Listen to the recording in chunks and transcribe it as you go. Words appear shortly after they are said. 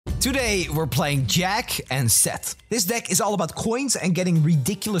Today, we're playing Jack and Sett. This deck is all about coins and getting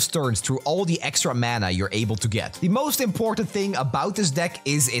ridiculous turns through all the extra mana you're able to get. The most important thing about this deck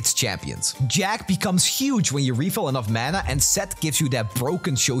is its champions. Jack becomes huge when you refill enough mana, and Sett gives you that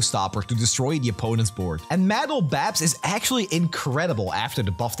broken Showstopper to destroy the opponent's board. And Babs is actually incredible after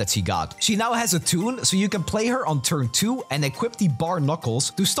the buff that she got. She now has Attune, so you can play her on turn 2 and equip the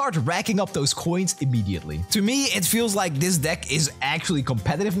Barknuckles to start racking up those coins immediately. To me, it feels like this deck is actually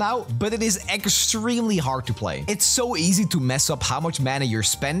competitive now, but it is extremely hard to play. It's so easy to mess up how much mana you're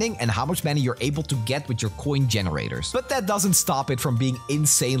spending and how much mana you're able to get with your coin generators. But that doesn't stop it from being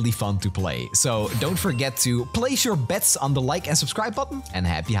insanely fun to play. So don't forget to place your bets on the like and subscribe button, and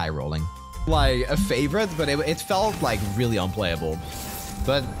happy high rolling. Like a favorite, but it felt like really unplayable.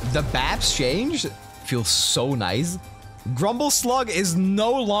 But the Babs change feels so nice. Grumble Slug is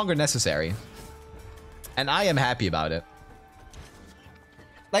no longer necessary, and I am happy about it.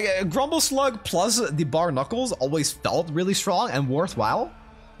 Like, a Grumble Slug plus the Barknuckles always felt really strong and worthwhile,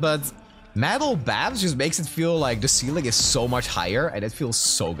 but Babs just makes it feel like the ceiling is so much higher, and it feels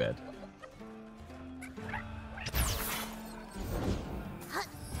so good.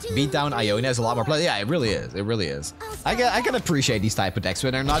 Beatdown Ionia is a lot more play. Yeah, it really is. It really is. I can appreciate these type of decks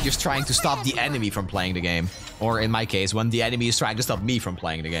when they're not just trying to stop the enemy from playing the game. Or in my case, when the enemy is trying to stop me from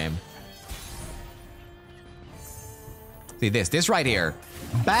playing the game. See this right here.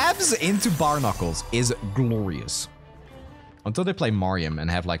 Babs into Barknuckles is glorious. Until they play Mariam and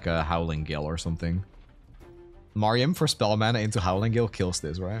have like a Howling Gale or something. Mariam for spell mana into Howling Gale kills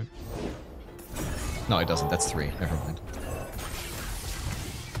this, right? No, it doesn't. That's 3. Never mind.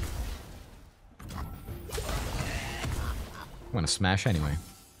 I'm gonna smash anyway.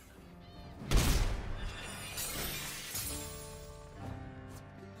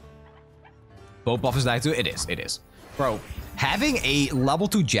 Boat buff is died too? It is. It is. Bro, having a level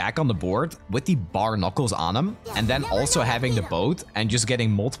 2 Jack on the board with the Barknuckles on him, and then also having the boat and just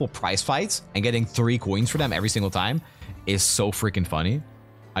getting multiple prize fights and getting 3 coins for them every single time is so freaking funny.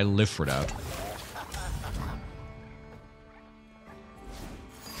 I live for that.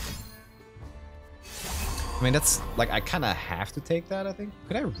 I mean, that's like, I kind of have to take that, I think.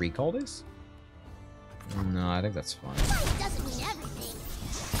 Could I recall this? No, I think that's fine. Doesn't mean everything.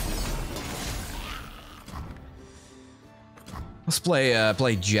 Let's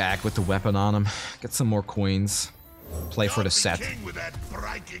play Jack with the weapon on him. Get some more coins. Play for the Sett. Are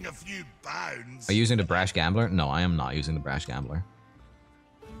you using the Brash Gambler? No, I am not using the Brash Gambler.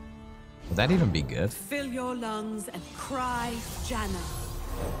 Would that even be good? Fill your lungs and cry, Janna.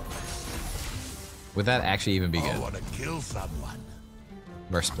 Would that actually even be good? I want to kill someone.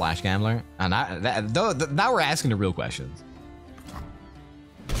 Versus Splash Gambler? And now we're asking the real questions.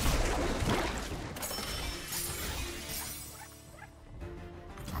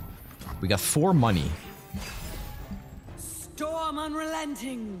 We got 4 money. Storm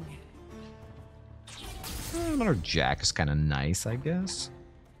unrelenting. Another Jack is kind of nice, I guess.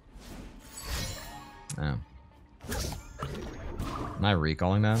 Oh. Am I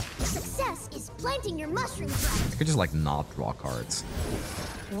recalling that? Success is planting your mushroom trap. I could just like not draw cards.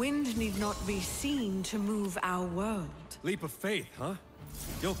 Wind need not be seen to move our world. Leap of faith, huh?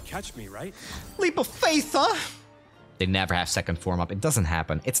 You'll catch me, right? Leap of faith, huh? They never have second form up. It doesn't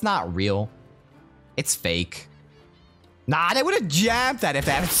happen. It's not real. It's fake. Nah, they would have jammed that if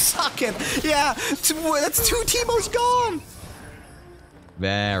that. Suck it. Yeah, that's 2 Teemos gone.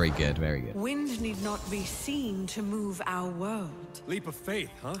 Very good, very good. Wind need not be seen to move our world. Leap of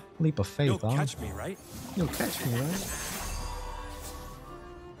faith, huh? Leap of faith, You'll huh? catch me, right? You'll catch me, right?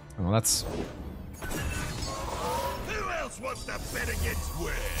 Oh, well, that's What's the bet against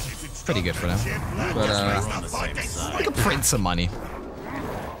word? pretty good for them. But we could print some money.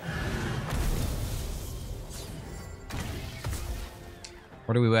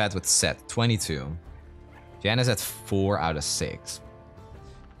 What are we at with Sett? 22. Janna's at 4 out of 6.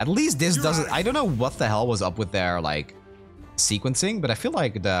 At least this doesn't. I don't know what the hell was up with their like sequencing, but I feel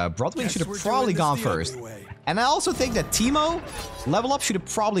like the Broadwing should have probably gone first. And I also think that Teemo level up should have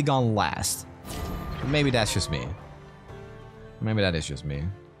probably gone last. Maybe that's just me. Maybe that is just me.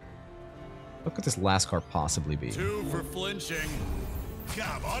 What could this last card possibly be? 2 for flinching.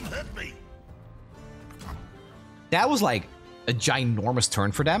 Come on, hit me. That was like a ginormous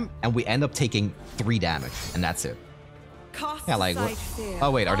turn for them, and we end up taking 3 damage, and that's it. Yeah, like, what?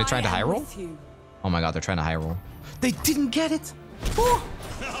 Oh wait, are they trying to high roll? Oh my god, they're trying to high roll. They didn't get it. Oh.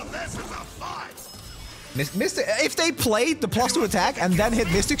 This is a fight. Mystic, if they played the +2 attack and then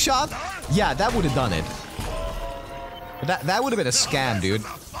hit Mystic Shot, yeah, that would have done it. But that would have been a scam, dude,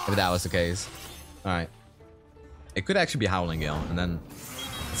 if that was the case. All right. It could actually be Howling Gale, and then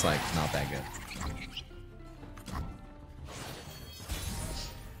It's like not that good.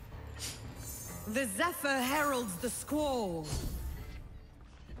 The Zephyr heralds the squall.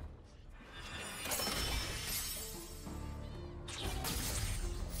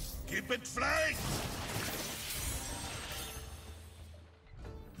 Keep it flanked!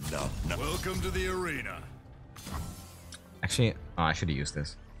 No, no. Welcome to the arena. Actually, oh, I should have used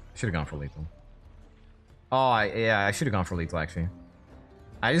this. I should have gone for lethal. Oh, yeah, I should have gone for lethal, actually.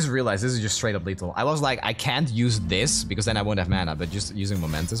 I just realized this is just straight up lethal. I was like, I can't use this because then I won't have mana, but just using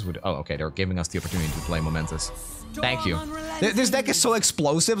Momentous would... Oh, okay, they're giving us the opportunity to play Momentous. Thank you. This deck is so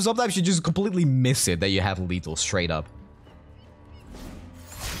explosive, sometimes you just completely miss it that you have lethal straight up.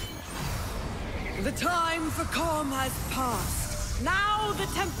 The time for calm has passed. Now the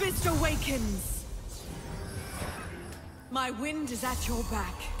tempest awakens. My wind is at your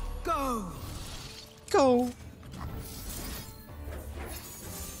back. Go. Go.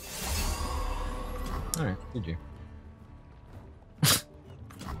 Alright, GG.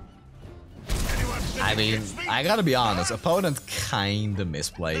 I mean, I gotta be honest, opponent kinda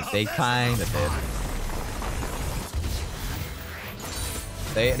misplayed. They kinda did.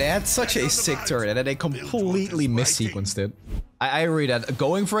 They had such a sick turn and then they completely missequenced it. I agree that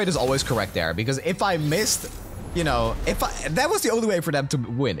going for it is always correct there, because if I missed, you know, that was the only way for them to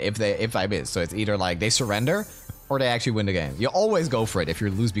win if I missed. So it's either like they surrender or they actually win the game. You always go for it if you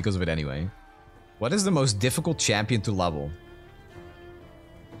lose because of it anyway. What is the most difficult champion to level?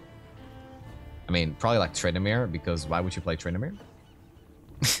 I mean, probably like Tryndamere, because why would you play Tryndamere?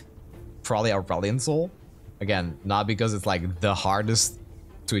 Probably our Valiant Soul. Again, not because it's like the hardest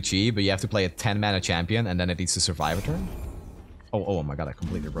to achieve, but you have to play a 10 mana champion and then it needs to survive a turn. Oh my god, I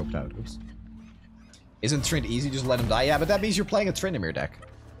completely roped out. Oops. Isn't Trynd easy? Just let him die? Yeah, but that means you're playing a Tryndamere deck.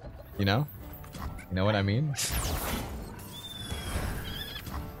 You know? You know what I mean?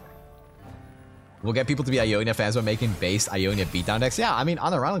 We'll get people to be Ionia fans by making based Ionia beatdown decks. Yeah, I mean,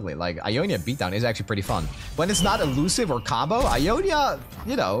 unironically, like, Ionia beatdown is actually pretty fun. When it's not elusive or combo, Ionia,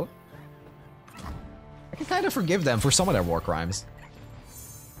 you know, I can kind of forgive them for some of their war crimes.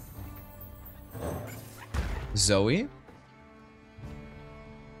 Zoe?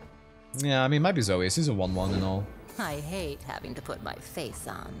 Yeah, I mean, it might be Zoe. She's a 1/1 and all. I hate having to put my face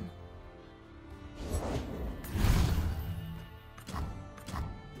on.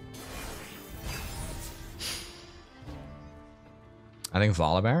 I think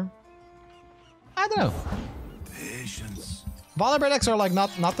Volibear? I don't know. Patience. Volibear decks are like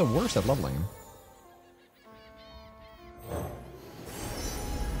not the worst at leveling.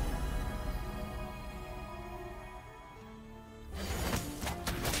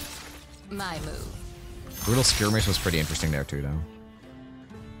 My move. Brutal Skirmish was pretty interesting there too, though.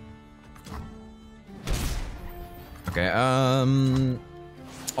 Okay, oh,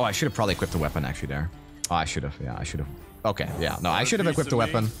 I should have probably equipped the weapon actually there. Oh, I should have. Yeah, I should have. Okay, yeah. No, I should have equipped the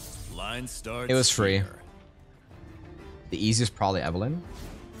weapon. It was free. The easiest probably Evelyn.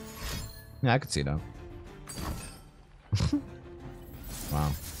 Yeah, I could see that.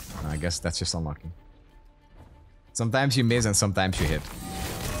 Wow. I guess that's just unlucky. Sometimes you miss and sometimes you hit.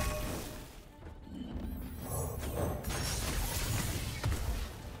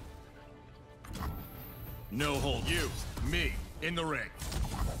 No hold. You, me, in the ring.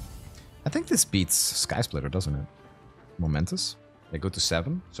 I think this beats Sky Splitter, doesn't it? Momentous. They go to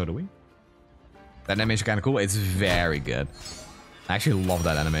 7, so do we. That animation kind of cool. It's very good. I actually love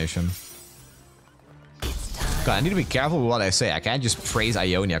that animation. God, I need to be careful with what I say. I can't just praise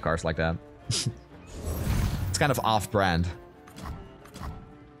Ionia cards like that. It's kind of off-brand.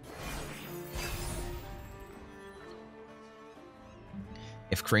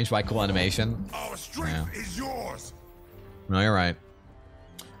 If cringe by cool animation. Our strength is yours. No, you're right.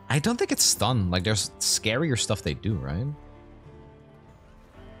 I don't think it's stun. Like, there's scarier stuff they do, right?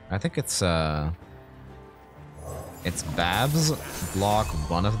 I think it's Babs. Block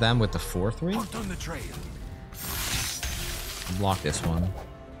one of them with the 4/3. On the trail. Block this one.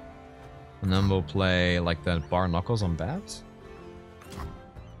 And then we'll play, like, the Barknuckles on Babs.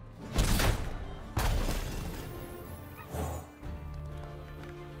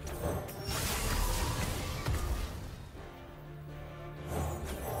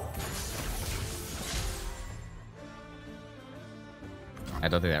 I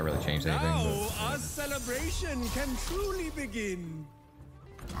don't think that really changed anything. Now our celebration can truly begin.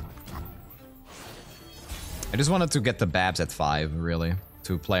 I just wanted to get the Babs at 5, really,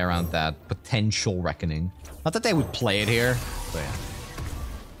 to play around that potential reckoning. Not that they would play it here, but yeah.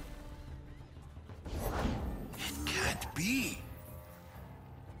 It can't be.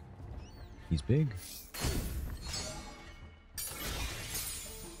 He's big.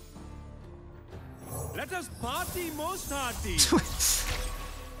 Let us party most hearty.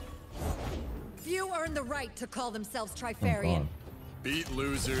 Few earn the right to call themselves Trifarian. Beat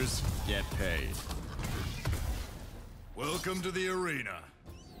losers, get paid. Welcome to the arena.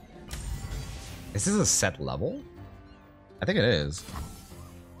 Is this a set level? I think it is.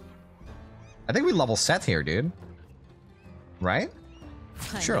 I think we level set here, dude. Right?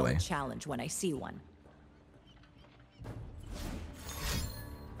 Surely. I know a challenge when I see one.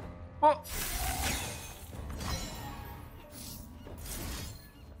 Oh.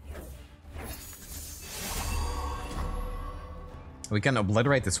 We can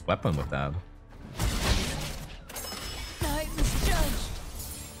obliterate this weapon with that. Titan's judged.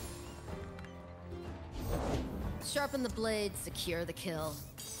 Sharpen the blade, secure the kill.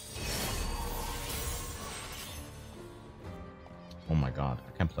 Oh my god,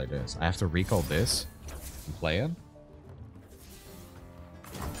 I can't play this. I have to recall this and play it.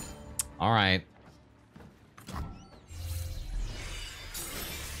 Alright.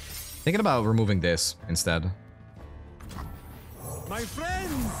 Thinking about removing this instead. My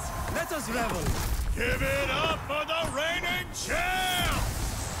friends, let us revel. Give it up for the reigning champ!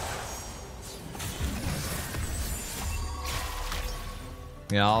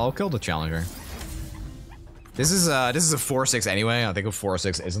 Yeah, I'll kill the challenger. This is a 4-6 anyway. I think a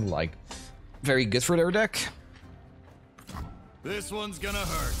 4-6 isn't like very good for their deck. This one's gonna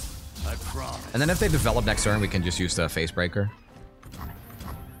hurt, I promise. And then if they develop next turn, we can just use the face breaker.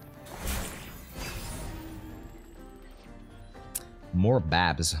 More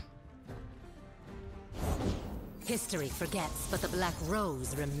Babs. History forgets, but the Black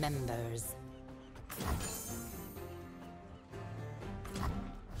Rose remembers.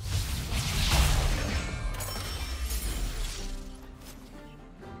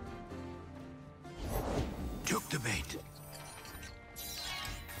 Took the bait.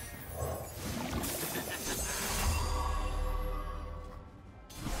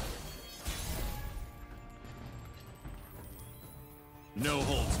 No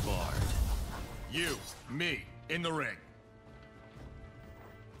holds barred. You, me, in the ring.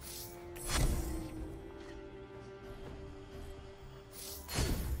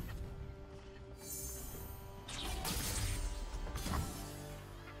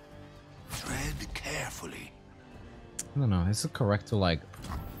 Tread carefully. I don't know. Is it correct to like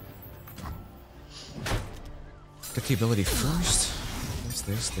get the ability first?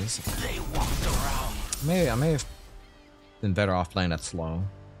 This. They walked around. I may have been better off playing that slow.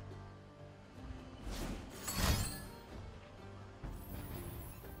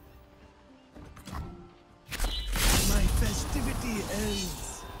 My festivity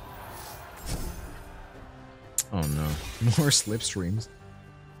ends. Oh no, more slipstreams.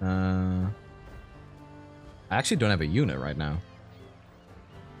 I actually don't have a unit right now.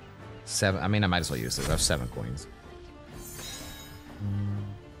 7. I mean, I might as well use this. I have 7 coins.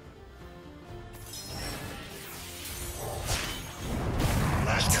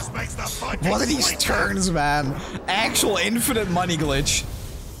 That just makes the fight. What are these turns, man? Actual infinite money glitch.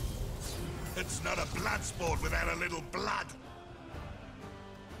 It's not a blood sport without a little blood.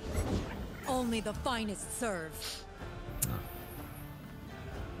 Only the finest serve.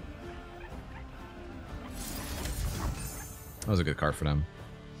 That was a good card for them.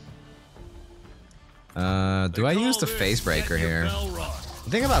 Do I use the face breaker here? The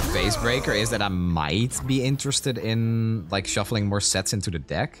thing about face breaker is that I might be interested in like shuffling more sets into the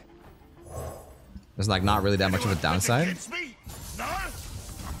deck. There's like not really that much of a downside. No?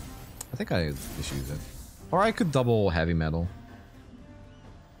 I think I just use it. Or I could double heavy metal.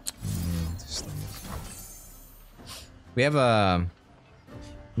 We have a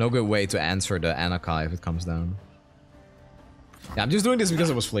no good way to answer the Anakai if it comes down. Yeah, I'm just doing this because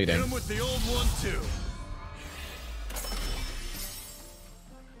it was fleeting. Hit him with the old one too.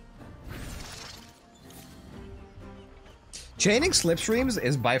 Chaining slipstreams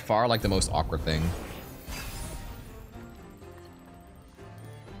is by far like the most awkward thing.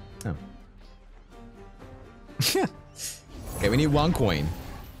 Oh. Okay, we need 1 coin.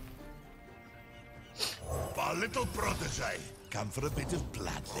 Our little protege, come for a bit of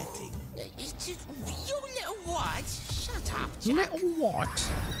bloodletting. You little what? Shut up, Little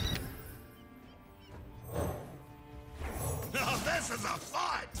what? Now this is a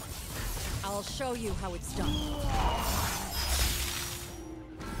fight! I'll show you how it's done.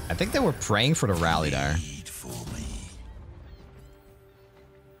 I think they were praying for the rally there. Eat for me.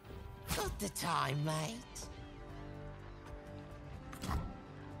 Got the time, mate.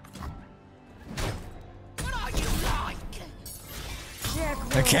 What are you like?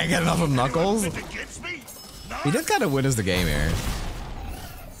 I can't get enough of Knuckles. Against me? No? He did kind of win us the game here.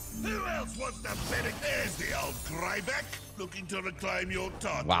 Who else else wants to bet it? There's the old Greyback, looking to reclaim your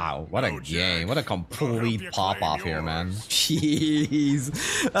title. Wow, what a game. What a complete pop-off here, man. Jeez.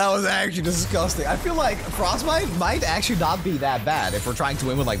 That was actually disgusting. I feel like Frostbite might actually not be that bad if we're trying to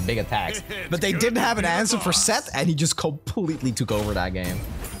win with, like, big attacks. But they didn't have an answer for Sett, and he just completely took over that game.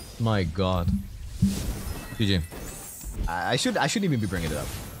 My god. GG. I shouldn't even be bringing it up.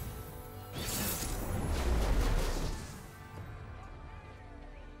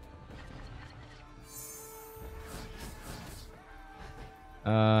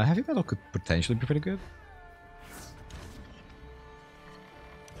 Heavy metal could potentially be pretty good.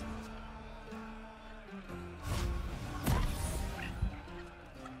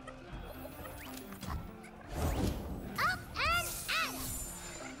 Up and at 'em.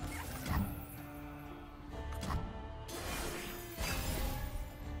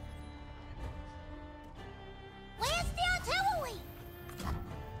 Where's the artillery?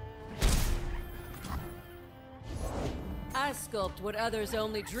 I sculpt what others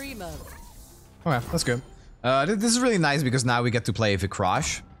only dream of. Okay, that's good. This is really nice because now we get to play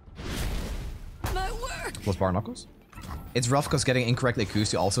Vikrosh My work. plus Barknuckles. It's rough because getting incorrectly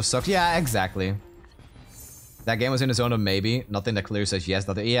accused also sucks. Yeah, exactly. That game was in the zone of maybe. Nothing that clearly says yes.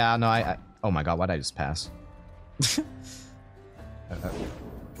 Nothing. Yeah, no, I oh my god, why did I just pass? Alright,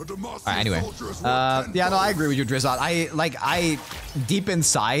 anyway. Yeah, no, I agree with you, Drizzot. I deep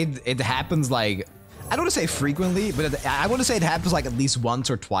inside, it happens like, I don't want to say frequently, but I want to say it happens like at least once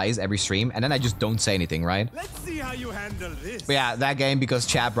or twice every stream, and then I just don't say anything, right? Let's see how you handle this. But yeah, that game, because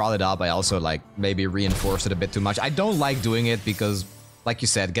Chad brought it up, I also like maybe reinforced it a bit too much. I don't like doing it because, like you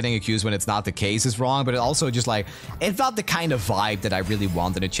said, getting accused when it's not the case is wrong, but it also just like, it's not the kind of vibe that I really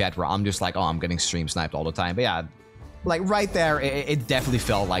want in a chat where I'm just like, oh, I'm getting stream sniped all the time. But yeah, like right there, it definitely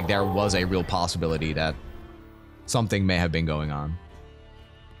felt like there was a real possibility that something may have been going on.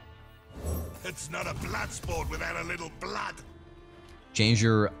 It's not a blood sport without a little blood. Change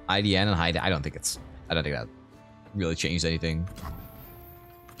your IDN and hide it. I don't think that really changed anything.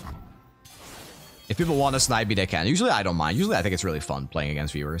 If people want to snipe me, they can. Usually I don't mind. Usually I think it's really fun playing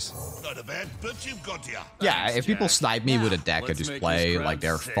against viewers. Not a bad bitch you've got here. Yeah, if people snipe me with a deck, I just play like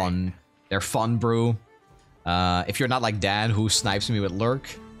they're fun. They're fun, brew. If you're not like Dan, who snipes me with Lurk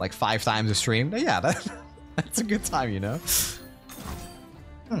like 5 times a stream, then yeah, that's a good time, you know?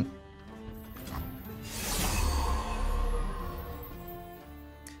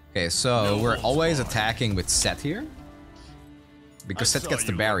 Okay, so we're always attacking with Sett here. Because Sett gets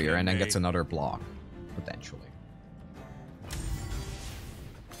the barrier and then gets another block, potentially.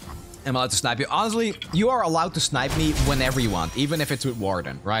 Am I allowed to snipe you? Honestly, you are allowed to snipe me whenever you want, even if it's with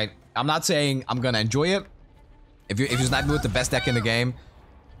Warden, right? I'm not saying I'm gonna enjoy it. If you snipe me with the best deck in the game,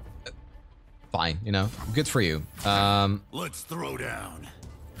 fine, you know, good for you. Let's throw down.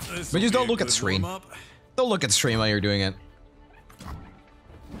 But just don't look at the screen. Don't look at the stream while you're doing it.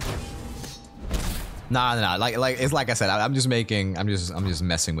 Nah. Like it's like I said, I'm just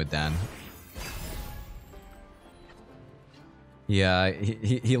messing with Dan. Yeah,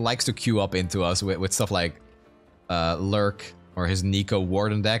 he likes to queue up into us with stuff like Lurk or his Nico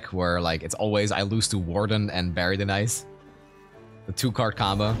Warden deck, where like it's always I lose to Warden and Bury the Nice. The 2-card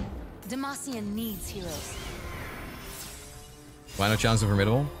combo. Demacian needs heroes. Why no chance of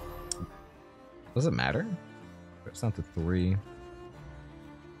formidable? Does it matter? It's down to 3.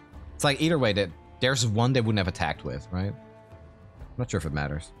 It's like either way that there's one they wouldn't have attacked with, right? I'm not sure if it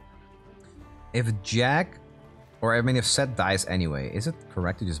matters. If Jack, or I mean if Sett dies anyway, is it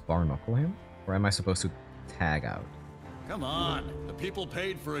correct to just Barknuckle him? Or am I supposed to tag out? Come on, the people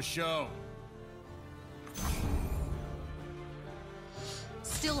paid for a show.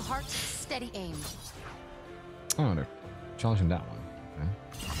 Still heart, steady aim. Oh, they're challenging that one. Okay.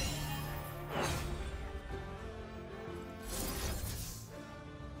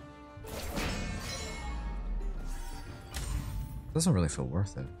 Doesn't really feel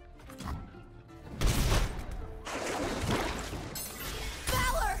worth it.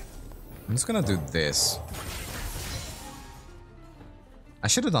 Valor! I'm just gonna do this. I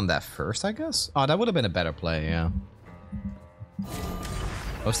should have done that first, I guess. Oh, that would have been a better play, yeah.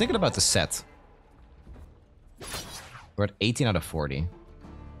 I was thinking about the Sett. We're at 18 out of 40.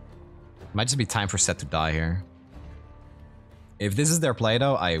 Might just be time for Sett to die here. If this is their play,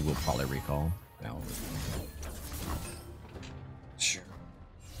 though, I will probably recall. Yeah, sure.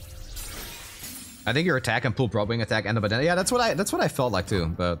 I think your attack and pull probing attack end up at yeah, that's what I felt like too,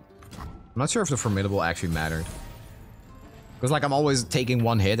 but I'm not sure if the formidable actually mattered. Because like I'm always taking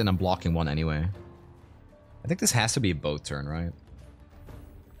one hit and I'm blocking one anyway. I think this has to be a boat turn, right?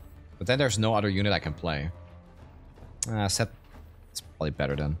 But then there's no other unit I can play. Sett is probably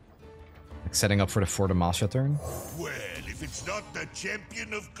better then. Setting up for the Fortamacia turn. Well, if it's not the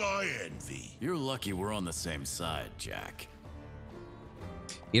champion of Guy Envy. You're lucky we're on the same side, Jack.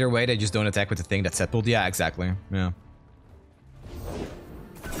 Either way, they just don't attack with the thing that Sett pulled. Yeah, exactly. Yeah.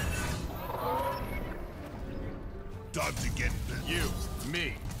 Time to get you,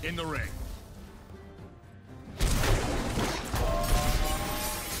 me, in the ring.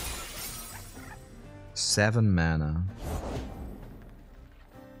 Seven mana.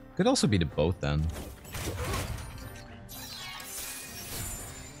 Could also be the boat then.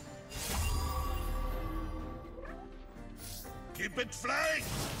 Keep it flying.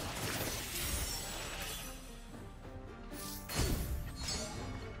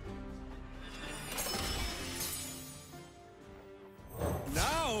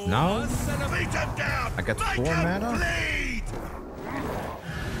 Now, No? Beat him down. I got Make 4 him mana? bleed.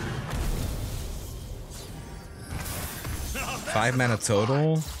 5 mana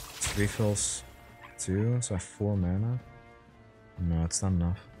total. Refills 2, so I have 4 mana. No, it's not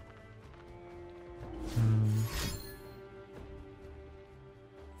enough.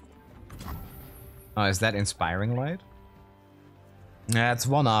 Oh, is that Inspiring Light? Yeah, it's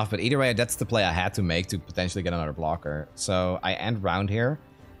one off, but either way, that's the play I had to make to potentially get another blocker. So I end round here.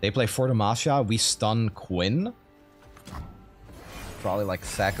 They play Fortamacia, we stun Quinn. Probably like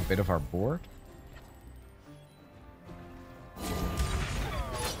sack a bit of our board.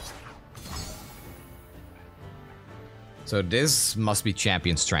 So this must be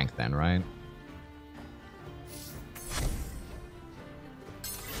champion strength then, right?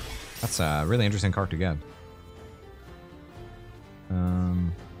 That's a really interesting card to get.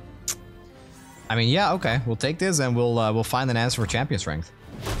 I mean, yeah, okay. We'll take this and we'll find an answer for champion strength.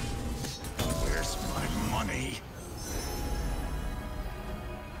 Where's my money?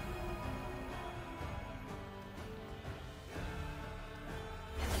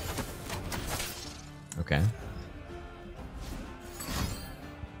 Okay.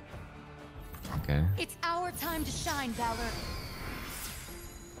 Okay. It's our time to shine, Valor.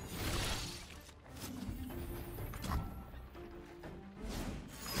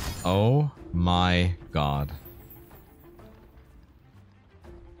 Oh my god.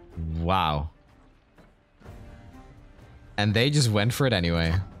 Wow. And they just went for it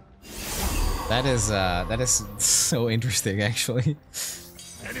anyway. That is so interesting actually.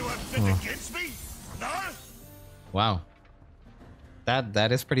 Anyone been against me? No? Wow.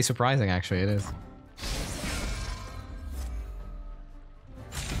 That is pretty surprising actually, it is.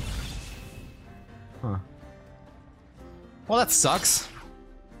 Huh. Well, that sucks.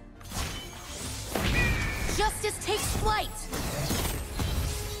 Justice takes flight.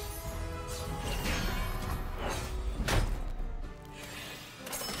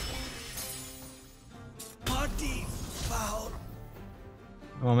 party foul.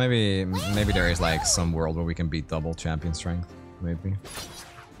 Well, maybe there is like some world where we can beat double champion strength, maybe.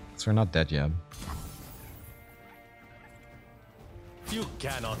 So we're not dead yet. You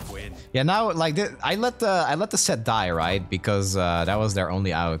cannot win. Yeah, now like I let the Sett die, right? Because that was their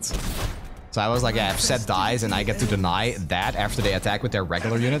only out. So I was like, yeah, if Sett dies and I get to deny that after they attack with their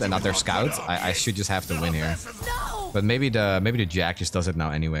regular unit and not their scouts, I should just have to win here. No! But maybe the Jack just does it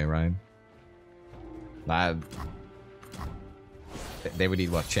now anyway, right? They would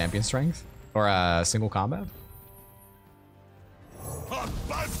need what, champion strength? Or single combat? I've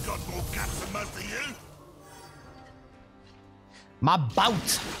both got more caps than most of you. My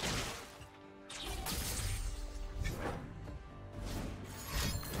bout!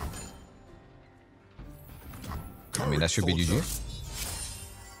 I mean, that should be GG.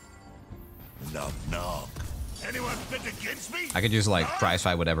 Knock, knock. Anyone been against me? I could just like prize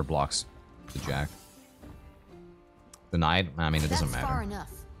fight whatever blocks the Jack. Denied? I mean, it doesn't That's far matter.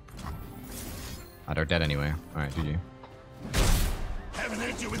 enough. Oh, they're dead anyway. Alright, GG. Haven't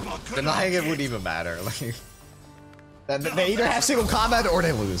hit you with my Denying it wouldn't even matter. Like, they either have single combat or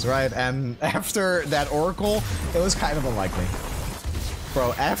they lose, right? And after that Oracle, it was kind of unlikely.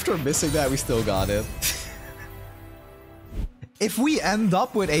 Bro, after missing that, we still got it. If we end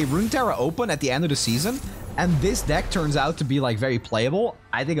up with a Runeterra open at the end of the season, and this deck turns out to be like very playable,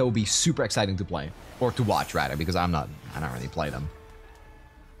 I think it will be super exciting to play. Or to watch, rather, because I don't really play them.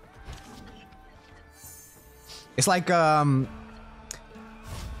 It's like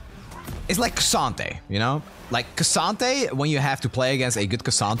Cassante, you know? Like Cassante, when you have to play against a good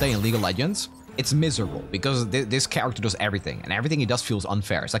Cassante in League of Legends, it's miserable because this character does everything, and everything he does feels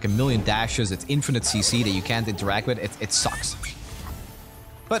unfair. It's like a million dashes, it's infinite CC that you can't interact with, it sucks.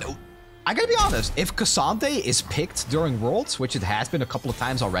 But I gotta be honest, if Cassante is picked during Worlds, which it has been a couple of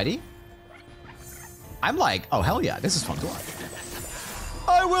times already, I'm like, oh hell yeah, this is fun to watch.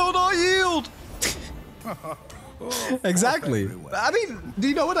 I will not yield! Exactly. I mean, do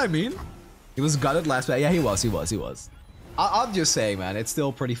you know what I mean? He was gutted last match. Yeah, he was. I'm just saying, man, it's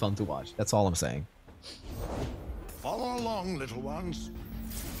still pretty fun to watch. That's all I'm saying. Follow along, little ones.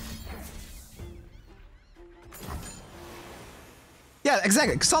 Yeah,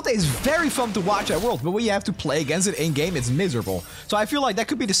 exactly. Xante is very fun to watch at Worlds, but when you have to play against it in-game, it's miserable. So I feel like that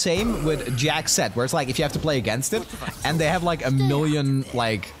could be the same with Jack Sett, where it's like if you have to play against it, and they have like a million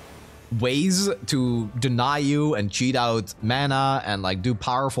like ways to deny you and cheat out mana and like do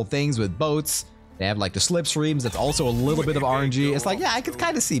powerful things with boats. They have like the slipstreams, that's also a little bit of RNG. It's like, yeah, I could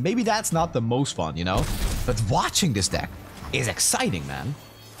kind of see. Maybe that's not the most fun, you know? But watching this deck is exciting, man.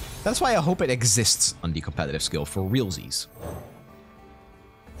 That's why I hope it exists on the competitive skill for realsies.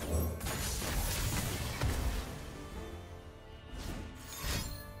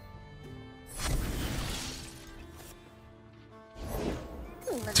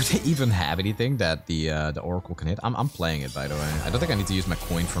 Do they even have anything that the Oracle can hit? I'm playing it, by the way. I don't think I need to use my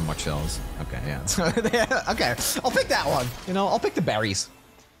coin for much else. Okay, yeah. Okay, I'll pick that one. You know, I'll pick the berries.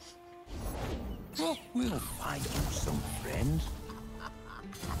 We'll find you some friends.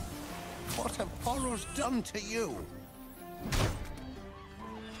 What have Boros done to you?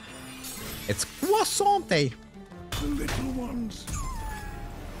 It's croissante. The little ones.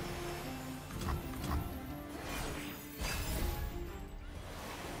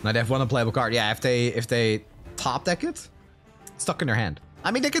 Now they have one unplayable card. Yeah, if they top deck it, it's stuck in their hand.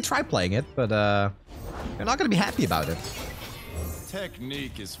 I mean, they could try playing it, but they're not gonna be happy about it.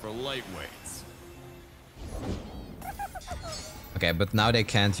 Technique is for lightweights. Okay, but now they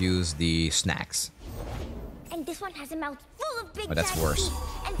can't use the snacks. And this one has a mouth full of big. Oh, that's worse.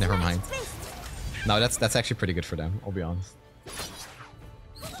 Never mind. No, that's actually pretty good for them. I'll be honest.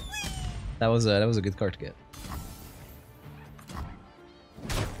 That was a good card to get.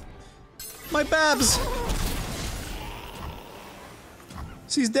 My Babs!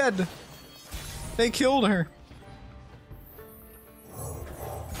 She's dead. They killed her.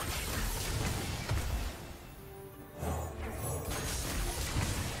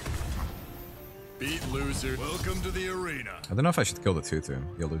 Beat loser. Welcome to the arena. I don't know if I should kill the tutu.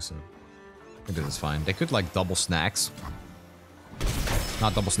 You'll lose it. I think this is fine. They could like double snacks.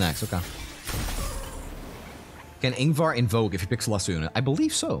 Not double snacks, okay. Can Ingvar invoke if he picks Lasuna? I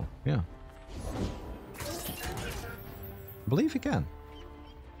believe so, yeah. I believe he can.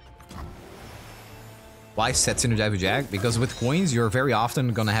 Why set Synergize with Jack? Because with coins, you're very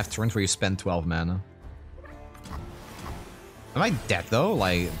often gonna have turns where you spend 12 mana. Am I dead though?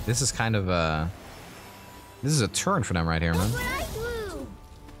 Like, this is kind of a... This is a turn for them right here, man.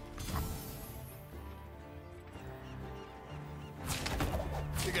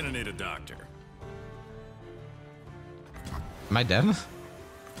 You're gonna need a doctor. Am I dead?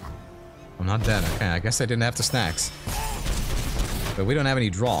 I'm not dead. Okay, I guess I didn't have the snacks. But we don't have any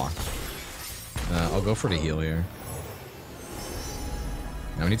draw. I'll go for the heal here.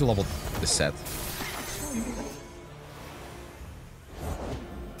 Now we need to level the set.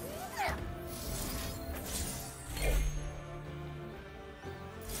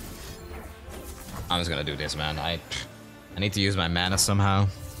 I'm just gonna do this, man. I need to use my mana somehow.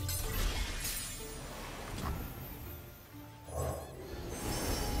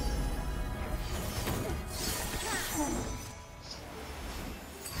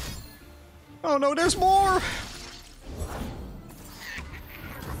 Oh no, there's more!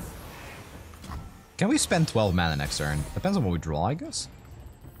 Can we spend 12 mana next turn? Depends on what we draw, I guess.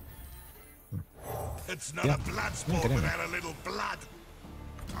 It's not a blood sport without a little blood.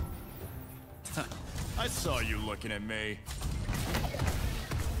 I saw you looking at me.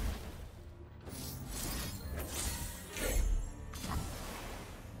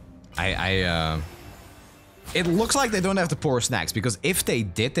 It looks like they don't have the poor snacks, because if they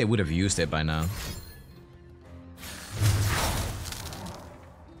did, they would have used it by now.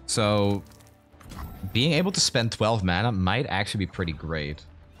 So, being able to spend 12 mana might actually be pretty great.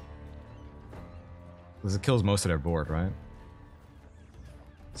 Because it kills most of their board, right?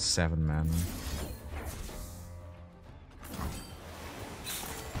 7 mana.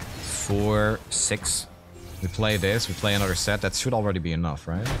 4, 6. We play this, we play another set. That should already be enough,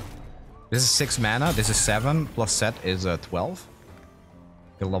 right? This is 6 mana, this is 7, plus set is 12.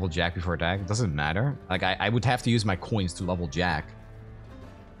 Get a level Jack before attack. It doesn't matter. Like, I would have to use my coins to level Jack.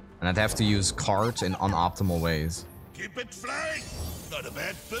 And I'd have to use cards in unoptimal ways. Keep it flying. Not a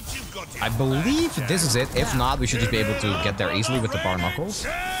bad, but you've got I believe this is it. If not, we should just be able to get there easily with the Barknuckles.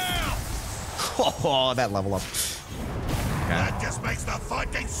 Oh, that level up. Okay. That just makes the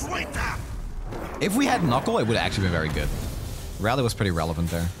fighting sweeter. If we had Knuckle, it would actually be very good. Rally was pretty relevant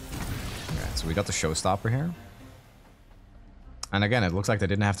there. Okay. So we got the Showstopper here. And again, it looks like they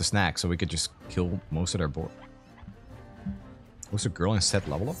didn't have to snack, so we could just kill most of their board. Was a girl in Sett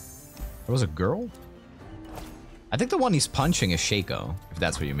level up? There was a girl? I think the one he's punching is Shaco, if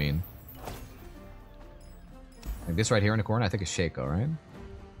that's what you mean. Like this right here in the corner, I think is Shaco, right?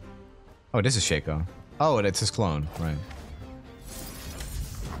 Oh, this is Shaco. Oh, it's his clone, right.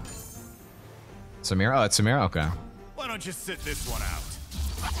 Samira? Oh, it's Samira? Okay. Why don't you sit this one out?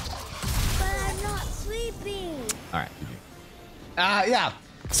 But I'm not sleeping. Alright, yeah.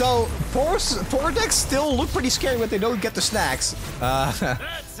 So, four decks still look pretty scary when they don't get the snacks.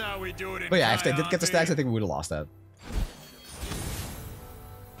 That's how we do it in But yeah, if they did get the snacks, I think we would have lost that.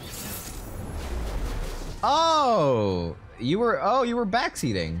 Oh, you were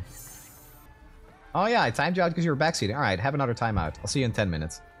backseating. Oh yeah, I timed you out because you were backseating. All right, have another timeout. I'll see you in 10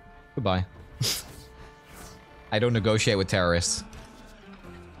 minutes. Goodbye. I don't negotiate with terrorists.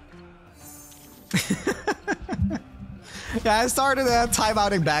 Yeah, I started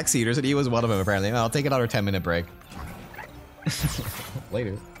timeouting backseaters, and he was one of them apparently. I'll take another 10-minute break.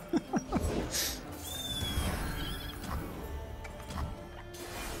 Later.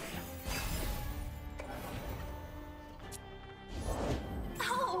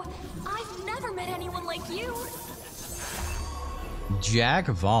 Jack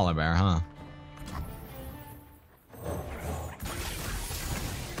Volibear, huh?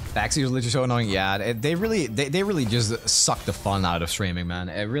 Backseat was literally so annoying. Yeah, they really just suck the fun out of streaming, man.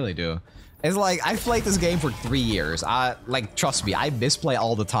 It really do. It's like I've played this game for 3 years. Like trust me, I misplay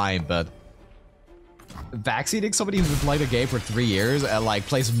all the time, but backseating somebody who's been playing a game for 3 years and like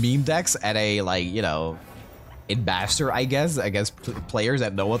plays meme decks at a like in master, I guess, against players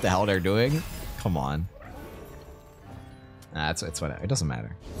that know what the hell they're doing. Come on. Nah, it's whatever. It doesn't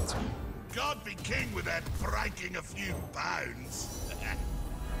matter. God be king with that breaking a few pounds.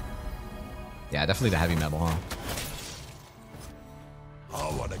 Yeah, definitely the heavy metal, huh?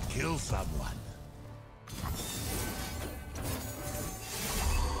 I want to kill someone.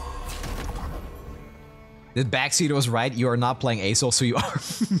 The backseater was right. You are not playing ASOL, so you are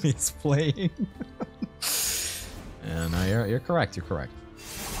misplaying. Yeah, no, you're correct. You're correct.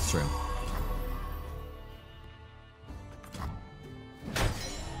 It's true.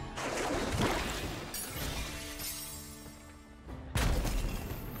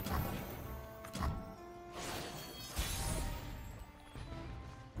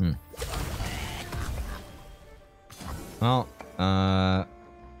 Well,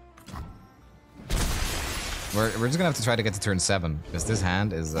 we're just gonna have to try to get to turn 7 because this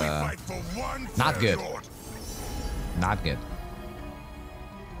hand is not good. Not good.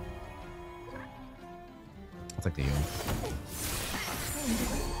 I'll take the heal.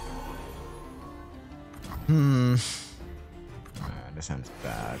 This hand's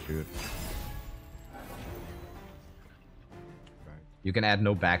bad, dude. You can add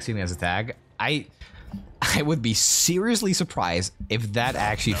no backseating as a tag. I would be seriously surprised if that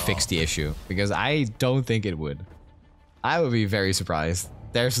actually fixed the issue, because I don't think it would. I would be very surprised.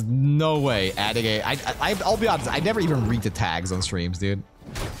 There's no way adding a... I'll be honest, I never even read the tags on streams, dude.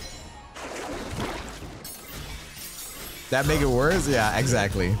 That make it worse? Yeah,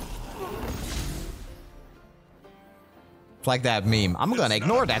 exactly. It's like that meme. I'm gonna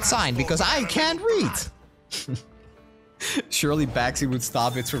ignore that sign because I can't read. Surely backseat would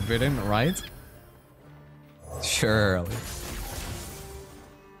stop, it's forbidden, right? Surely.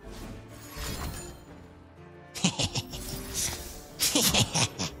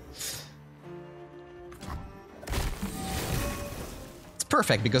 It's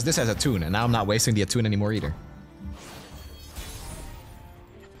perfect because this has Attune, and now I'm not wasting the Attune anymore either.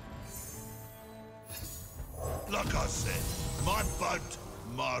 Like I said, my boat,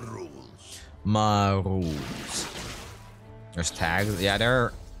 my rules. My rules. There's tags. Yeah,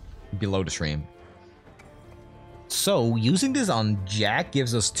 they're below the stream. So, using this on Jack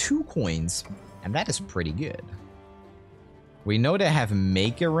gives us 2 coins, and that is pretty good. We know they have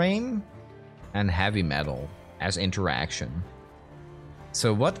Make It Rain and Heavy Metal as interaction.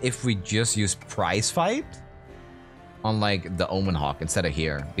 So what if we just use Prize Fight on like the Omen Hawk instead of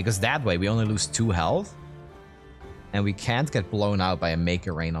here? Because that way we only lose 2 health, and we can't get blown out by a Make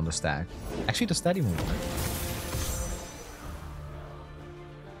It Rain on the stack. Actually, does that even work?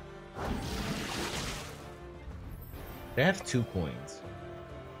 They have 2 coins.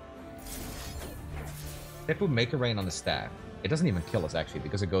 They put Make It Rain on the stack. It doesn't even kill us, actually,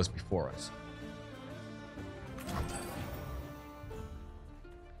 because it goes before us.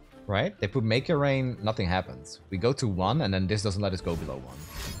 Right? They put Make It Rain, nothing happens. We go to 1, and then this doesn't let us go below 1.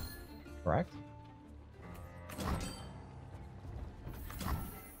 Correct?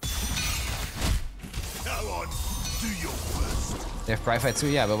 on, do your worst. They have Pride Fight too?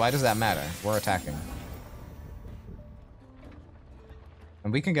 Yeah, but why does that matter? We're attacking.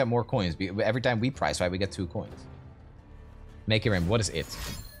 And we can get more coins. Every time we prize fight, we get 2 coins. Make it rain. What is it?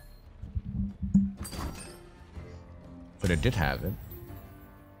 But it did have it.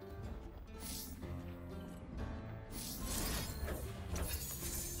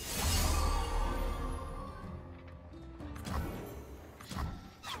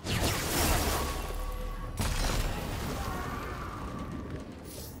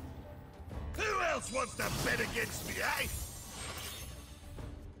 Who else wants to bet against me, eh?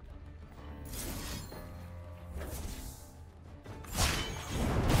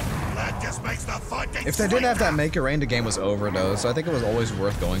 That just makes the fighting. If they didn't have that Make It Rain, the game was over though, so I think it was always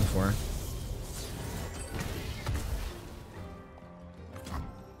worth going for.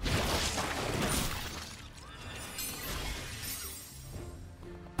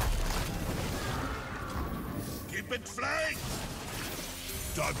 Keep it flying.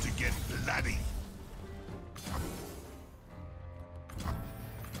 Time to get bloody.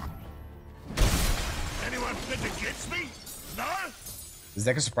 Anyone fit against me? No? This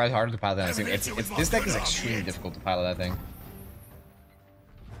deck is surprisingly harder to pilot than I think. This deck is extremely difficult to pilot, I think.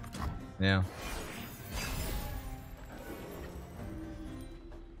 Yeah.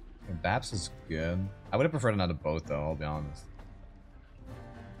 Babs is good. I would have preferred another boat though, I'll be honest.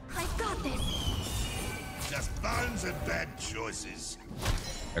 I've got this. Just bones and bad choices.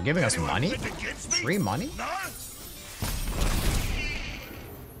 They're giving us Anyone money? fit against me? Free money? No?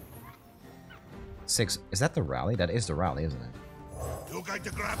 6. Is that the rally? That is the rally, isn't it? You're going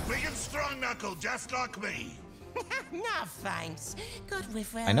to grab big and strong, Knuckle, just like me. No thanks. Good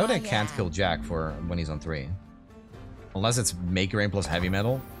with where I know they I can't am. kill Jack for when he's on 3. Unless it's Make It Rain plus heavy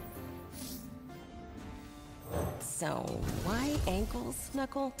metal. So, why ankles,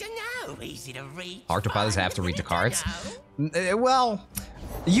 Knuckle? Dunno, easy to read. Hard to pilots have to read the cards. Dunno. Well,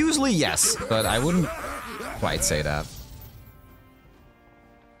 usually yes, but I wouldn't quite say that.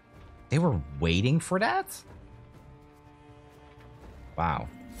 They were waiting for that? Wow.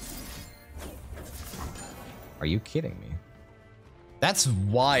 Are you kidding me? That's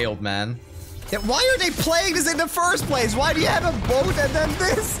wild, man. Yeah, why are they playing this in the first place? Why do you have a boat and then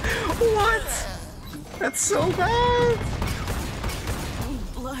this? What? That's so bad.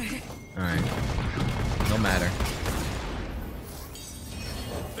 Blood. Alright. No matter.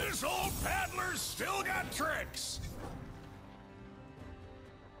 This old paddler's still got tricks.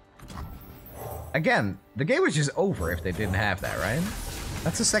 Again, the game was just over if they didn't have that, right?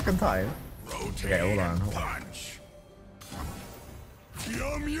 That's the second time. Okay, hold on. Punch.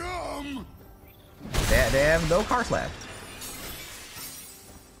 Yum yum. They have no cards left.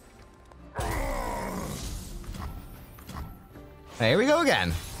 Here we go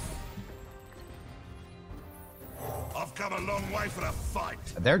again. I've come a long way for a fight.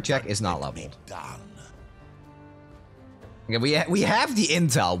 Their Jack is not leveled. Done. Okay, we have the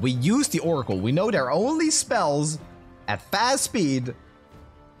intel. We use the Oracle. We know their only spells at fast speed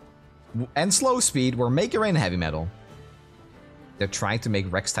and slow speed were Make It Rain heavy metal. They're trying to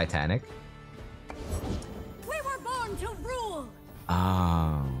make Rex Titanic. We were born to rule.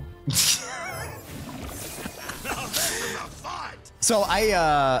 Oh. So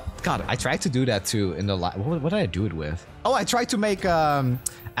God, I tried to do that too in the what did I do it with? Oh, I tried to make, I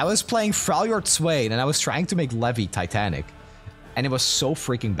was playing Freljord Swain and I was trying to make Levy Titanic. And it was so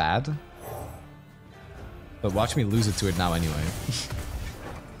freaking bad. But watch me lose it to it now anyway.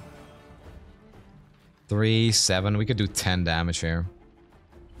 3, 7, we could do 10 damage here.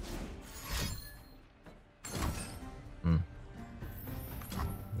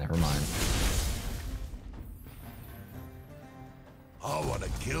 Never mind. I want to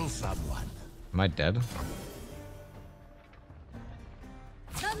kill someone. Am I dead?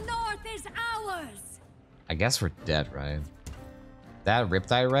 The north is ours. I guess we're dead, right? That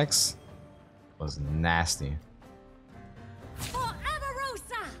Riptide Rex was nasty. For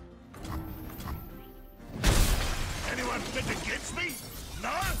Avarosa. Anyone fit against me?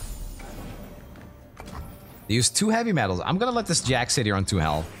 No? They used 2 heavy metals. I'm gonna let this Jack sit here on 2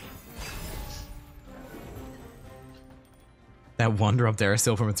 health. That wonder up there is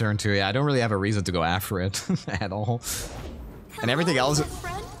still from a turn 2. Yeah, I don't really have a reason to go after it at all. And everything else...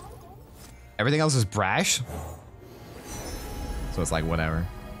 Everything else is brash. So it's like, whatever.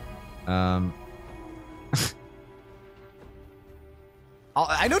 I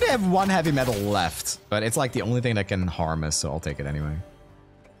know they have 1 heavy metal left, but it's like the only thing that can harm us, so I'll take it anyway.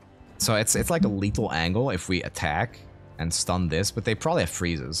 So it's like a lethal angle if we attack and stun this, but they probably have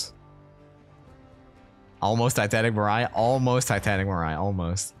freezes. Almost Titanic Mariah, almost Titanic Mariah,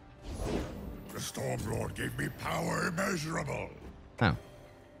 almost. Stormlord gave me power immeasurable. Oh.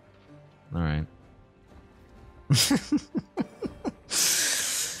 Alright.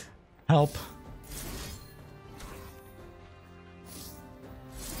 Help.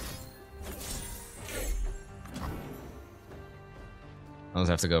 I'll just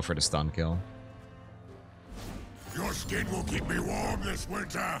have to go for the stun kill. Your skin will keep me warm this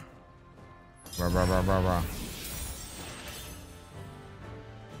winter. Rah, rah, rah, rah, rah.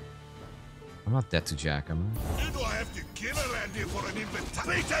 I'm not dead to Jack, am I? Do I have to kill a Randy for an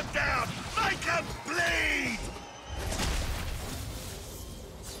inventory? Beat him down! Make him bleed!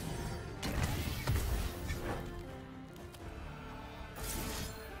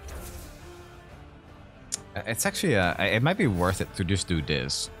 It's actually, it might be worth it to just do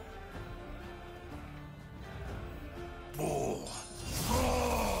this.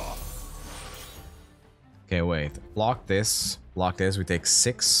 Okay, wait. Block this. Block this. We take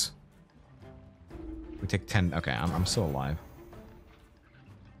 6. We take 10. Okay, I'm still alive.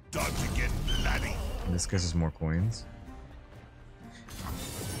 Time to get bloody. This gives us more coins.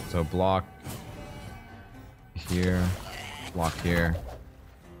 So block here. Block here.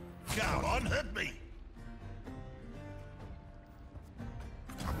 Come on, hit me.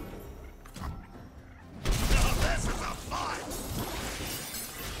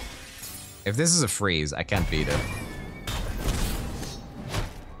 If this is a freeze, I can't beat it.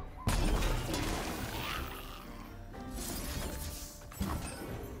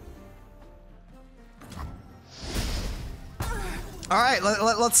 All right,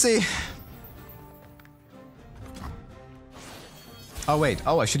 let's see. Oh wait,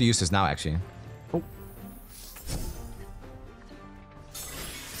 oh I should have used this now actually. Oh.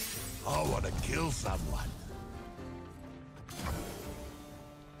 I want to kill someone.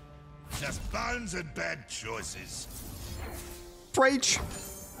 Just bones and bad choices. Preach.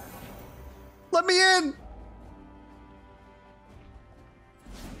 Let me in.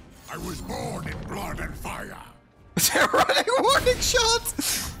 I was born in blood and fire. They're running warning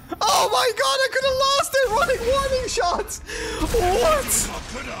shots. Oh my god, I could have lost it running warning shots. What?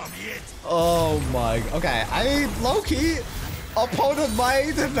 Oh my. Okay, I low-key opponent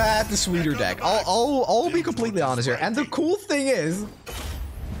might have had the sweeter deck. I'll be completely honest here. And the cool thing is,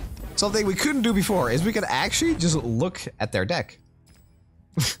 something we couldn't do before is we could actually just look at their deck.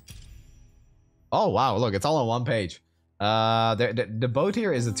 Oh wow, look, it's all on one page. The boat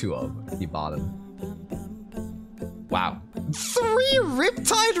here is a 2-0 at the bottom. Wow. 3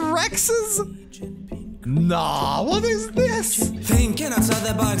 Riptide Rexes? Nah, what is this? Thinking outside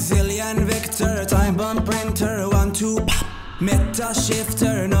the box, zillion victor, time bomb printer, 1-2 pop. Meta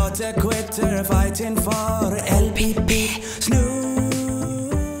shifter, not a quitter, fighting for LPP. Snnuy.